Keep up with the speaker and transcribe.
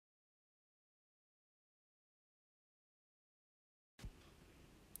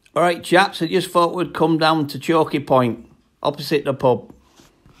Alright chaps, I just thought we'd come down to Chalky Point, opposite the pub.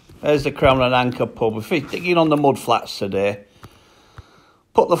 There's the Crown and Anchor pub. We're digging on the mud flats today.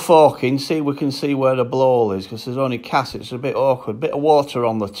 Put the fork in, see if we can see where the blowhole is, because there's only cast, it's a bit awkward. Bit of water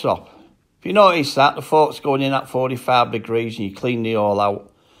on the top. If you notice that, the fork's going in at 45 degrees and you clean the all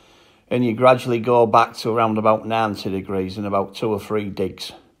out. And you gradually go back to around about 90 degrees in about 2 or 3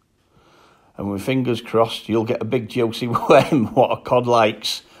 digs. And with fingers crossed, you'll get a big juicy worm, what a cod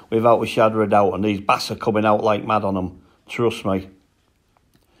likes, without a shadow of doubt. And these bass are coming out like mad on them, trust me.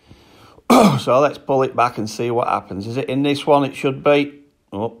 So let's pull it back and see what happens. Is it in this one? It should be.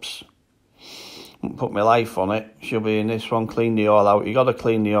 Oops. Put my life on it. Should be in this one. Clean the all out. You got to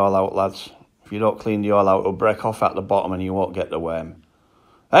clean the all out, lads. If you don't clean the all out, it'll break off at the bottom and you won't get the worm.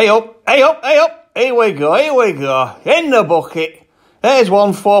 Hey up, hey up, hey up. Here we go, here we go. In the bucket. There's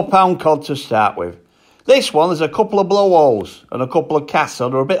one £4 cod to start with. This one, there's a couple of blowholes and a couple of casts, so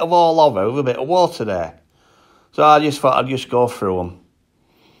they're a bit of all over with a bit of water there. So I just thought I'd just go through them.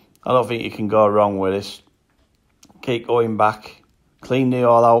 I don't think you can go wrong with this. Keep going back. Clean the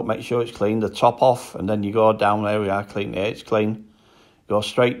all out, make sure it's clean. The top off, and then you go down. There we are, clean it, it's clean. Go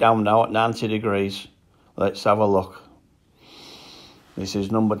straight down now at 90 degrees. Let's have a look. This is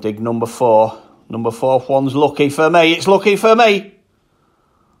dig number 4. Number 4 one's lucky for me. It's lucky for me.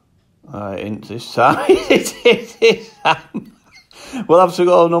 Ain't this time. This time. We'll have to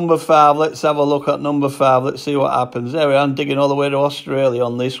go number 5. Let's have a look at number 5. Let's see what happens. There we are, I'm digging all the way to Australia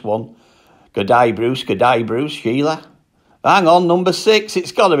on this one. Good day, Bruce, Sheila. Hang on, number 6.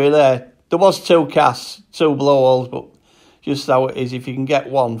 It's got to be there. There was 2 casts, 2 blowholes, but just how it is. If you can get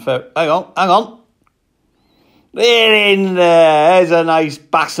one. Hang on. They're in there. There's a nice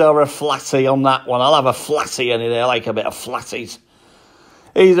bass or a flatty on that one. I'll have a flatty any day. I like a bit of flatties.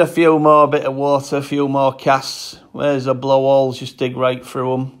 Here's a few more, bit of water, a few more casts. There's the blowholes, just dig right through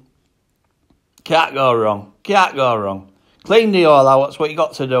them. Can't go wrong. Can't go wrong. Clean the all out. That's what you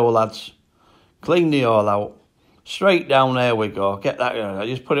got to do, lads. Clean the all out. Straight down, there we go. Get that,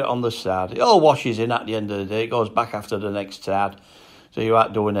 just put it on the side. It all washes in at the end of the day. It goes back after the next tide, so you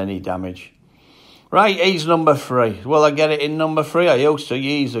aren't doing any damage. Right, here's number 3. Will I get it in number 3? I used to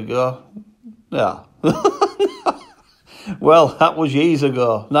years ago. Yeah. Well, that was years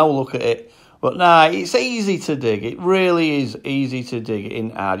ago. Now look at it. But nah, it's easy to dig. It really is easy to dig in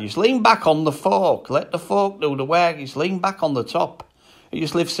hard. You just lean back on the fork. Let the fork do the work. You just lean back on the top. It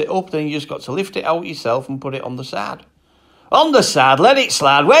just lifts it up. Then you just got to lift it out yourself and put it on the side. On the side. Let it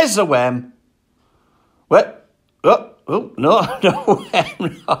slide. Where's the worm? Where? Oh,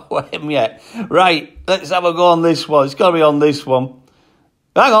 no worm yet. Right, let's have a go on this one. It's got to be on this one.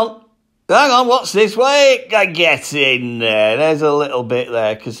 Hang on, what's this? Wait, get in there. There's a little bit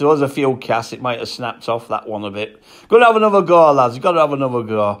there, because there was a few casts. It might have snapped off that one a bit. Got to have another go, lads. Got to have another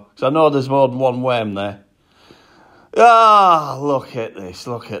go, because I know there's more than one worm there. Ah, look at this.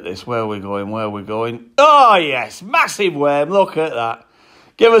 Where are we going? Oh, yes, massive worm. Look at that.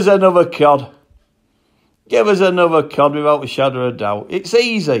 Give us another cod. Give us another cod without a shadow of doubt. It's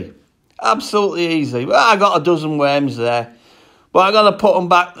easy. Absolutely easy. Well, I got a dozen worms there. But I'm going to put them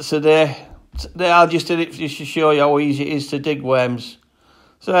back today. I just did it just to show you how easy it is to dig worms.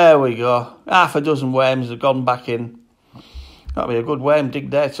 So there we go. Half a dozen worms have gone back in. That'll be a good worm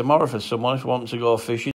dig there tomorrow for someone if you want to go fishing.